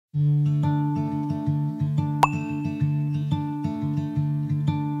キャ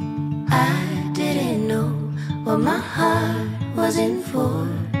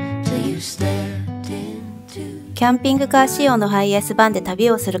ンピングカー仕様のハイエースバンで旅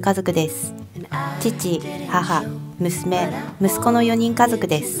をする家族です。父、母、娘、息子の4人家族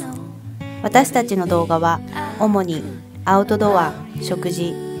です。私たちの動画は主にアウトドア、食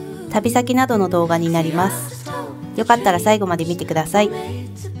事、旅先などの動画になります。よかったら最後まで見てください。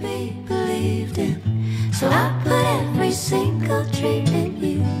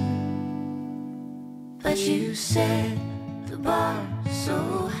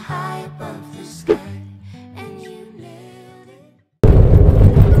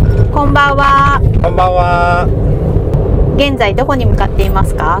こんばんは。こんばんは。現在どこに向かっていま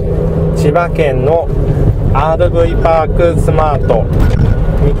すか？千葉県の RV パークスマート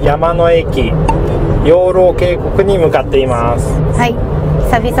山の駅養老渓谷に向かっています。はい、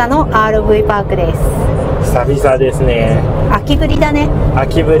久々の RV パークです。久々ですね。秋ぶりだね。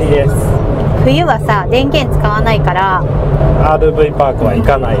秋ぶりです。冬はさ、電源使わないから RV パークは行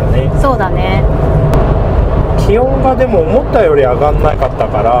かないよね。そうだね。気温がでも思ったより上がんなかった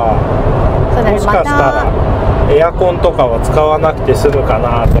から、そうだね、もしかしたらエアコンとかは使わなくて済むか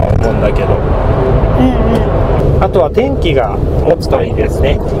なとは思うんだけど、あとは天気が持つといいです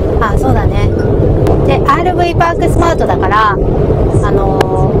ね。あ、そうだね。で RV パークスマートだから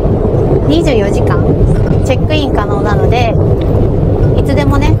24時間チェックイン可能なので、いつで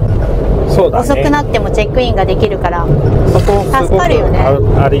もね、そうだね、遅くなってもチェックインができるからそこ助かるよね。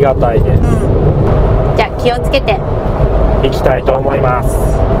ありがたいです。じゃあ気をつけて行きたいと思います。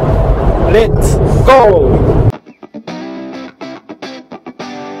レッツゴー。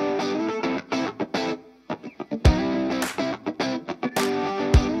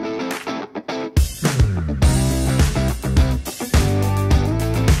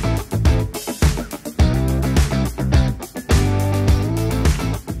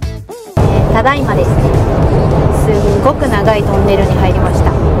ただいまですね、すんごく長いトンネルに入りました。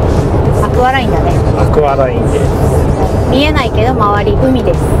アクアラインだね。アクアラインです。見えないけど周り海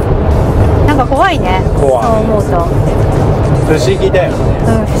です。なんか怖いね。怖い。そう思うと不思議だよね。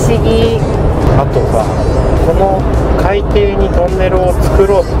不思議。あとさ、この海底にトンネルを作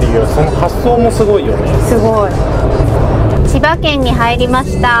ろうっていうその発想もすごいよね。すごい。千葉県に入りま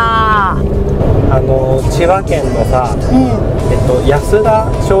した。千葉県のさ、安田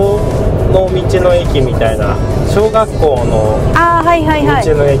小の道の駅みたいな小学校の道の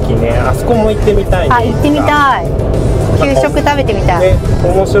駅ね、あそこも行ってみたいね。あ、行ってみたい。給食食べてみたい。ね、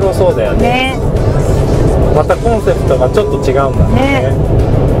面白そうだよね。またコンセプトがちょっと違うんだね。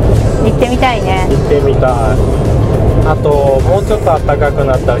行ってみたいね。行ってみたい。あともうちょっと暖かく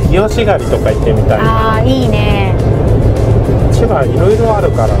なったら日吉狩りとか行ってみたい。ああ、いいね。千葉いろいろあ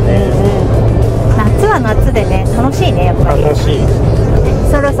るからね。夏は夏でね、楽しいね、やっぱり。楽しい。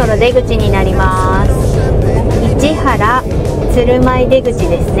そろそろ出口になります。市原鶴舞出口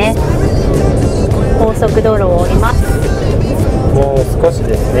ですね。高速道路を降ります。もう少し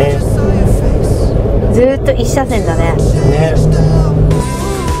ですね。ずーっと一車線だね。ね。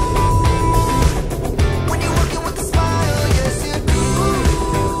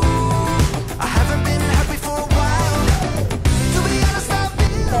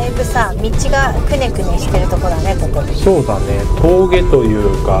だいぶさ、道がくねくねしてるとこだね、ここ。そうだね。峠とい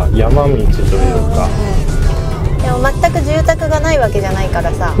うか山道というか。でも全く住宅がないわけじゃないか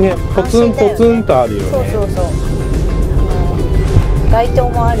らさ。ね、ポツンポツンとあるよね。そうそうそう。街灯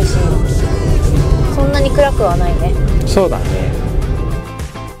もあるし、そんなに暗くはないね。そうだね。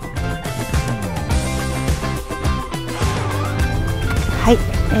はい、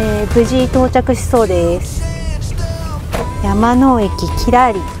無事到着しそうです。山の駅キ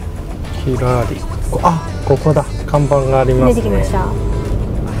ラリ。キラリ。あ、ここだ。看板がありますね。出てきました。あ、こ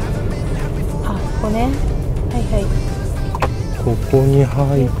こね。はいはい。ここに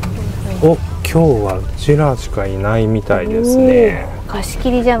入って、お、今日はうちらしかいないみたいですね。貸し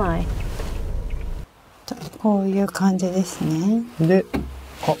切りじゃない。こういう感じですね。で、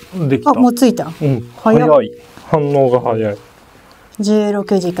あ、できた。あ、もう着いた。うん、早い。反応が早い。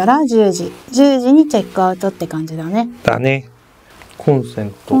16時から10時。10時にチェックアウトって感じだね。だね。コンセ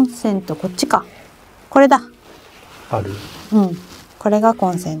ント。コンセントこっちか。これだ。ある。うん。これがコ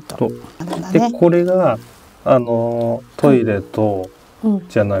ンセント。で、これがトイレと、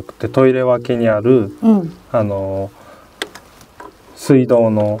じゃなくてトイレ脇にある、水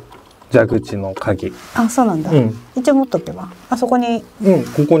道の蛇口の鍵。あ、そうなんだ。一応持っとけば。あそこに。こ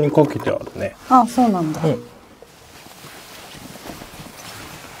こにかけてあるね。あ、そうなんだ。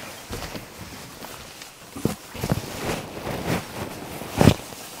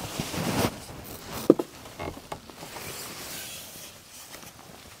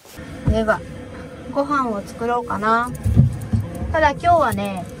ではご飯を作ろうかな。ただ今日は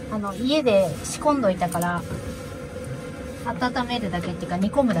ね、家で仕込んどいたから温めるだけっていうか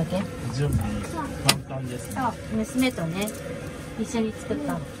煮込むだけ。準備簡単ですね。そう、娘とね一緒に作っ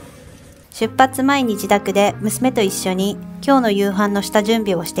たの。出発前に自宅で娘と一緒に今日の夕飯の下準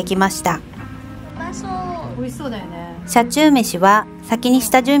備をしてきました。美味しそうだよね。車中飯は先に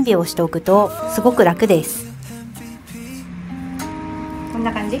下準備をしておくとすごく楽です。こん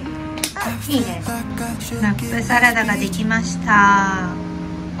な感じ。いいね。ナップサラダができました。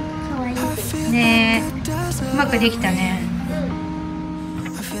ねえ、うまくできたね。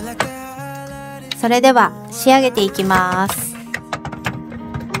それでは仕上げていきます。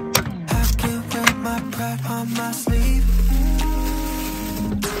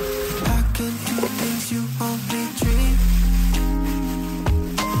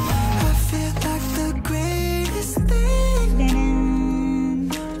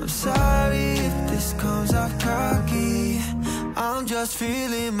Just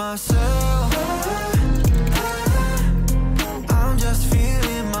feeling myself. I'm just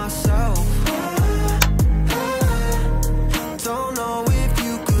feeling myself. Don't know if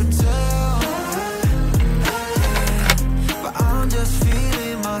you could tell, but I'm just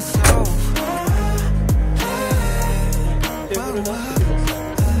feeling myself. テーブルを出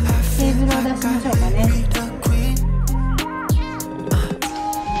しましょうかね。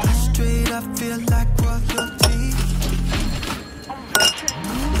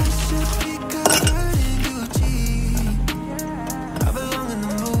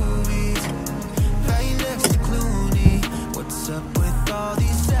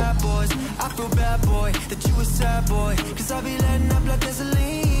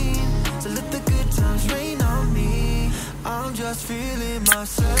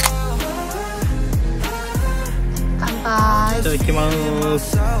乾杯。いただきま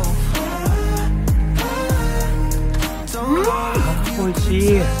す。美味し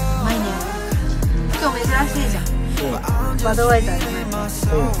い。うまいね。今日珍しいじゃん。バドワイザーじゃない。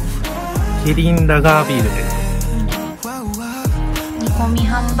キリンラガービールです。煮込み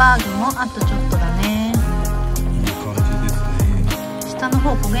ハンバーグもあとちょっとだね。いい感じですね。下の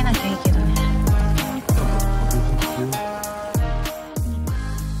方焦げなきゃいいけどね。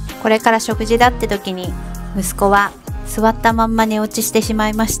これから食事だって時に息子は座ったまんま寝落ちしてしま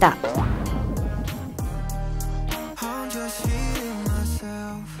いました。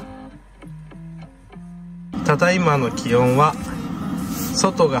ただいまの気温は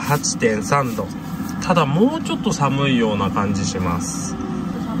外が 8.3 度。ただもうちょっと寒いような感じします。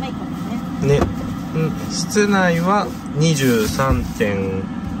寒いかもね。ね、室内は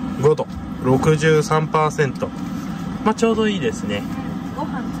 23.5 度、63%。まあちょうどいいですね。ご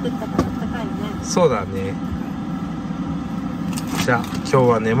飯作ったから暖かいね。そうだね。じゃあ今日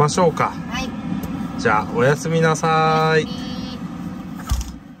は寝ましょうか。はい。じゃあおやすみなさい。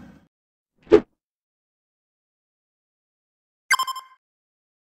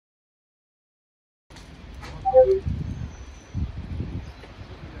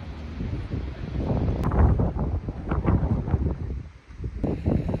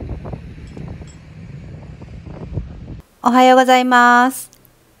おはようございます。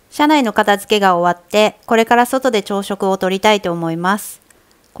車内の片付けが終わって、これから外で朝食をとりたいと思います。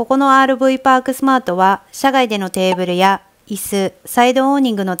ここの RV パークスマートは、車外でのテーブルや椅子、サイドオー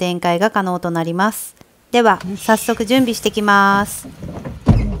ニングの展開が可能となります。では、早速準備してきます。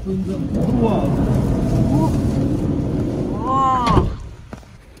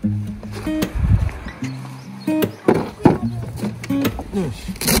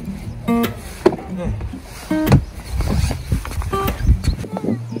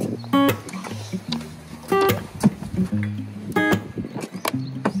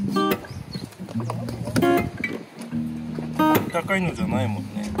高いのじゃないもん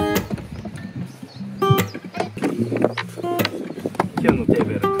ね。今日のテー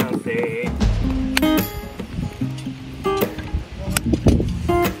ブル完成。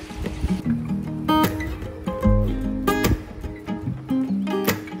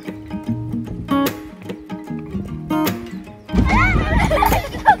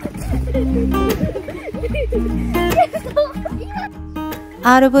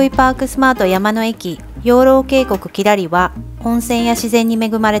RV パークスマート山の駅養老渓谷きらりは温泉や自然に恵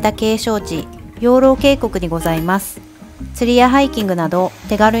まれた景勝地養老渓谷にございます。釣りやハイキングなど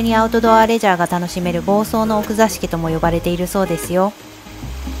手軽にアウトドアレジャーが楽しめる房総の奥座敷とも呼ばれているそうですよ。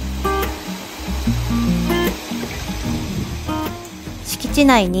敷地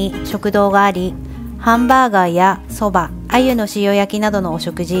内に食堂があり、ハンバーガーやそば、鮎の塩焼きなどのお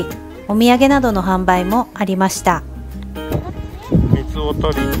食事、お土産などの販売もありました。三つを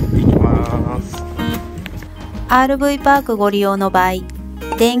取りに行きます。 RV パークご利用の場合、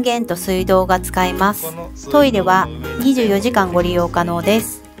電源と水道が使えます。トイレは24時間ご利用可能で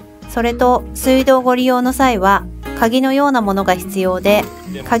す。それと水道ご利用の際は鍵のようなものが必要で、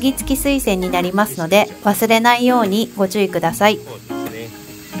鍵付き水栓になりますので忘れないようにご注意ください。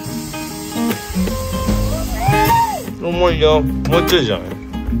重いよ、もうちょいじゃない？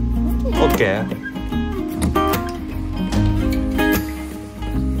 OK？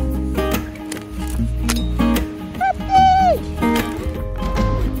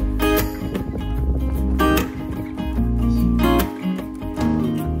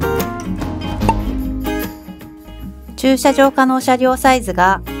駐車場可能車両サイズ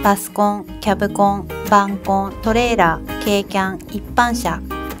がバスコン、キャブコン、バンコン、トレーラー、軽キャン、一般車。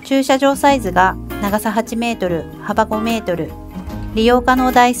駐車場サイズが長さ8メートル、幅5メートル。利用可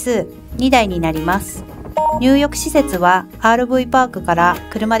能台数2台になります。入浴施設は RV パークから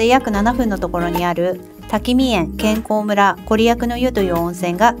車で約7分のところにある滝見園健康村ご利益の湯という温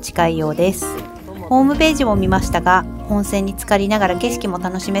泉が近いようです。ホームページを見ましたが、温泉に浸かりながら景色も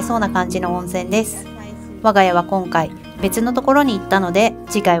楽しめそうな感じの温泉です。我が家は今回別のところに行ったので、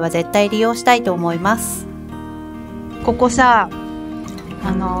次回は絶対利用したいと思います。ここさ、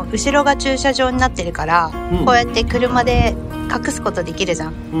後ろが駐車場になってるから、こうやって車で隠すことできるじゃ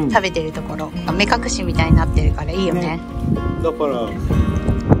ん、食べてるところ目隠しみたいになってるからいいよね。だから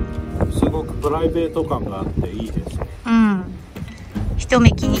すごくプライベート感があっていいですね。人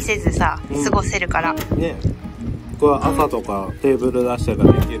目気にせずさ、過ごせるからね。これは朝とかテーブル出して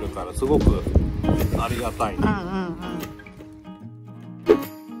ができるからすごくありがたいね。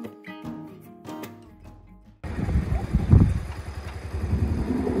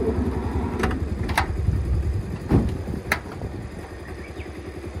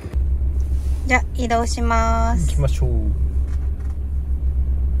じゃあ移動します。行きましょう。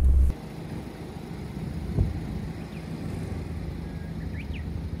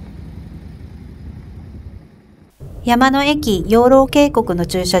山の駅養老渓谷の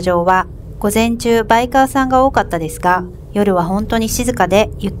駐車場は午前中バイカーさんが多かったですが、夜は本当に静かで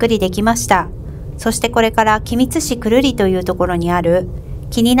ゆっくりできました。そしてこれから君津市久留里というところにある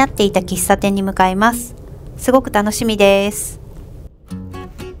気になっていた喫茶店に向かいます。すごく楽しみです。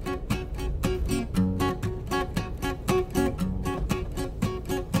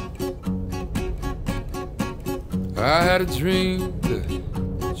I had a dream that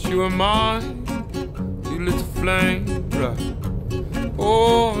you were mine, you lit the flame right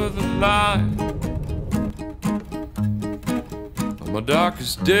over the line on my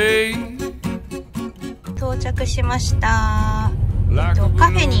darkest day. 到着しました。カ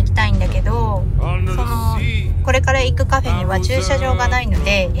フェに行きたいんだけど、これから行くカフェには駐車場がないの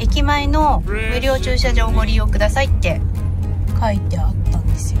で、駅前の無料駐車場をご利用くださいって書いてあったん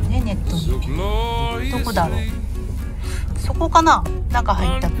ですよね、ネットに。どこだろう、そこかな、中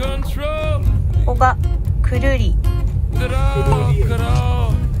入ったとこ。ここが久留里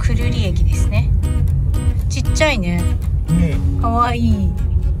駅ですね。ちっちゃいね。かわいい。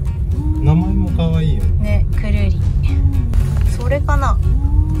名前もかわいいよね。久留里。それかな、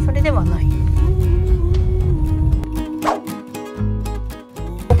それではない。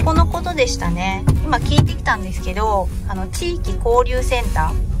ここのことでしたね。今聞いてきたんですけど、地域交流セン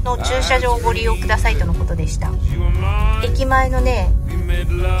ターの駐車場をご利用くださいとのことでした。駅前のね、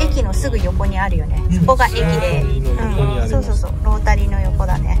駅のすぐ横にあるよね。そこが駅で、そうそうそう、ロータリーの横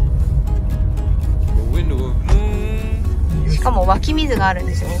だね。しかも湧き水があるん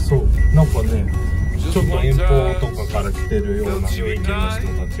ですよ。そう、なんかね、ちょっと遠方とかから来てるような雰囲気の人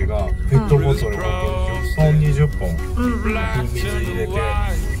たちがペットボトルを10本20本水入れて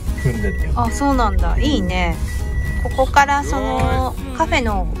汲んでて、あ、そうなんだ、いいね。ここからそのカフェ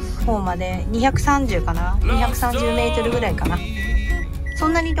の方まで230かな、230メートルぐらいかな。そ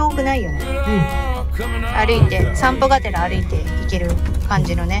んなに遠くないよね。歩いて散歩がてら歩いて行ける感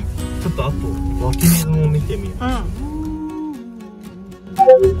じのね。ちょっとあと湧き水も見てみよう。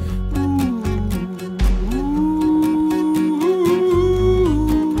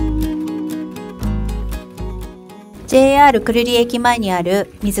JR 久留里駅前にあ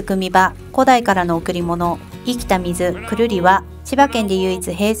る水汲み場、古代からの贈り物、生きた水久留里は千葉県で唯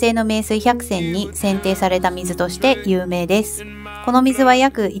一平成の名水百選に選定された水として有名です。この水は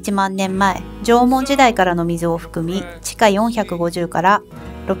約1万年前、縄文時代からの水を含み、地下450から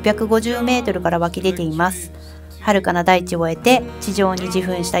650メートルから湧き出ています。遥かな大地を得て地上に自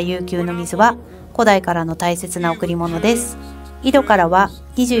噴した悠久の水は古代からの大切な贈り物です。井戸からは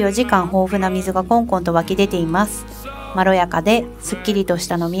24時間豊富な水がコンコンと湧き出ています。まろやかですっきりとし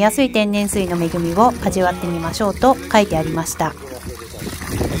た飲みやすい天然水の恵みを味わってみましょうと書いてありました。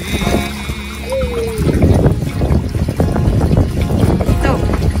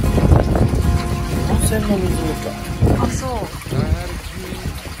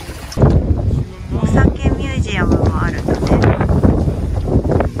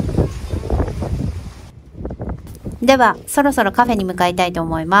ではそろそろカフェに向かいたいと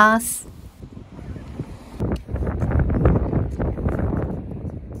思います。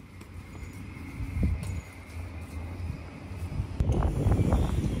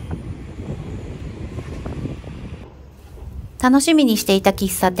楽しみにしていた喫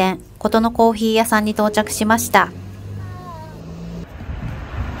茶店、ことのコーヒー屋さんに到着しました。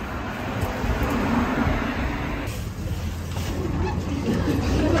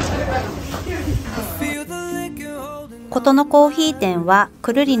ことのコーヒー店は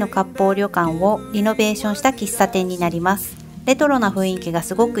くるりの割烹旅館をリノベーションした喫茶店になります。レトロな雰囲気が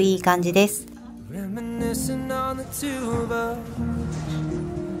すごくいい感じです。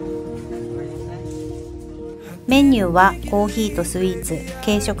メニューはコーヒーとスイーツ、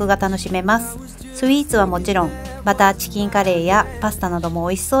軽食が楽しめます。スイーツはもちろんバターチキンカレーやパスタなども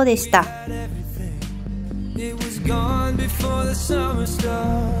美味しそうでした。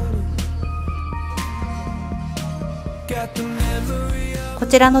こ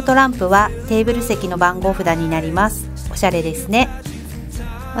ちらのトランプはテーブル席の番号札になります。おしゃれですね。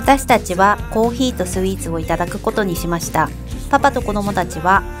私たちはコーヒーとスイーツをいただくことにしました。パパと子供たち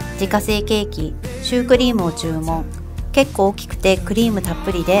は自家製ケーキ、シュークリームを注文。結構大きくてクリームたっ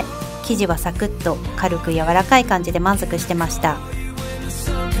ぷりで、生地はサクッと軽く柔らかい感じで満足してました。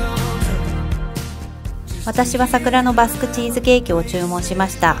私は桜のバスクチーズケーキを注文しま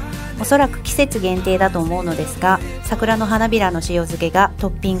した。おそらく季節限定だと思うのですが、桜の花びらの塩漬けがト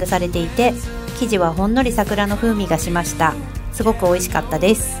ッピングされていて、生地はほんのり桜の風味がしました。すごく美味しかった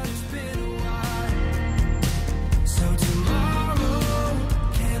です。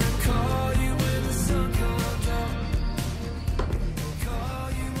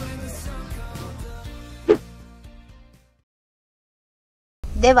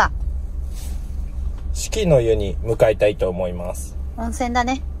では四季の湯に向かいたいと思います。温泉だ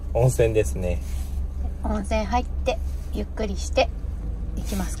ね。温泉ですね。温泉入ってゆっくりして行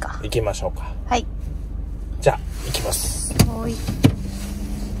きますか。行きましょうか。はい。じゃあ行きます。はい。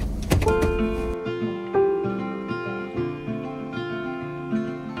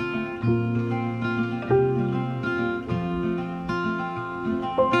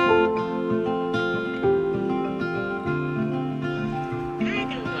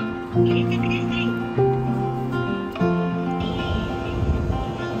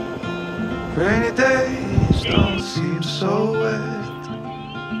Rainy days don't seem so wet.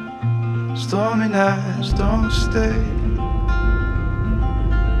 Stormy nights don't stay.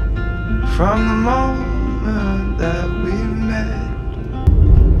 From the moment that we met.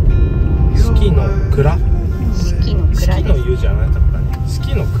 四季の蔵？四季の四季蔵です。の湯じゃなかったね。四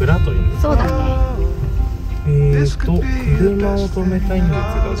季の蔵というんですか。そうだね。車を止めたいんです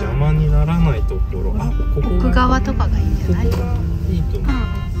が邪魔にならないところ。あ、ここ奥側とかがいいんじゃない？いいと思う。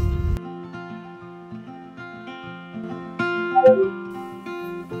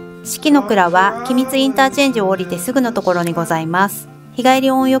四季の蔵は君津インターチェンジを降りてすぐのところにございます。日帰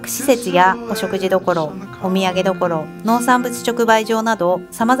り温浴施設やお食事処、お土産処、農産物直売所など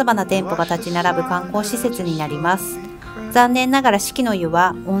様々な店舗が立ち並ぶ観光施設になります。残念ながら四季の湯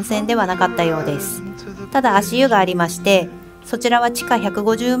は温泉ではなかったようです。ただ足湯がありまして、そちらは地下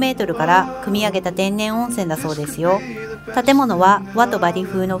150メートルから汲み上げた天然温泉だそうですよ。建物は和とバリ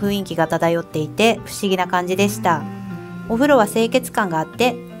風の雰囲気が漂っていて不思議な感じでした。お風呂は清潔感があっ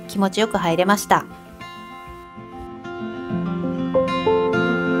て気持ちよく入れました。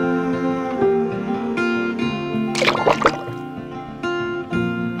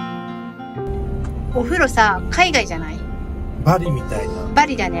お風呂さ、海外じゃない？バリみたいな。バ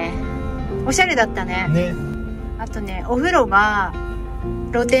リだね。おしゃれだったね。ね。あとね、お風呂が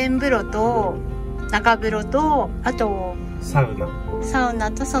露天風呂と中風呂と、あとサウ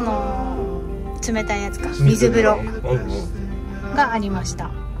ナとその冷たいやつか、水風呂がありまし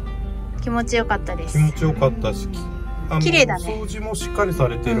た。気持ちよかったです。気持ちよかったし、綺麗だね。掃除もしっかりさ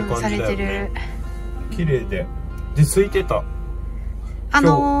れてる感じだよね。されてる。綺麗で空いてた。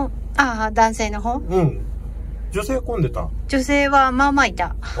男性の方？うん。女性混んでた？女性はまあまあい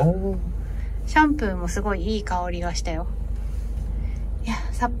た。おー。シャンプーもすごいいい香りがしたよ。いや、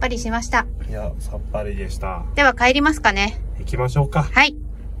さっぱりしました。いや、さっぱりでした。では帰りますかね。行きましょうか。はい。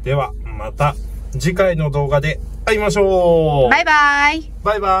では、また次回の動画で会いましょう。バイバイ。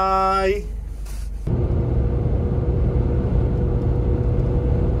バイバイ。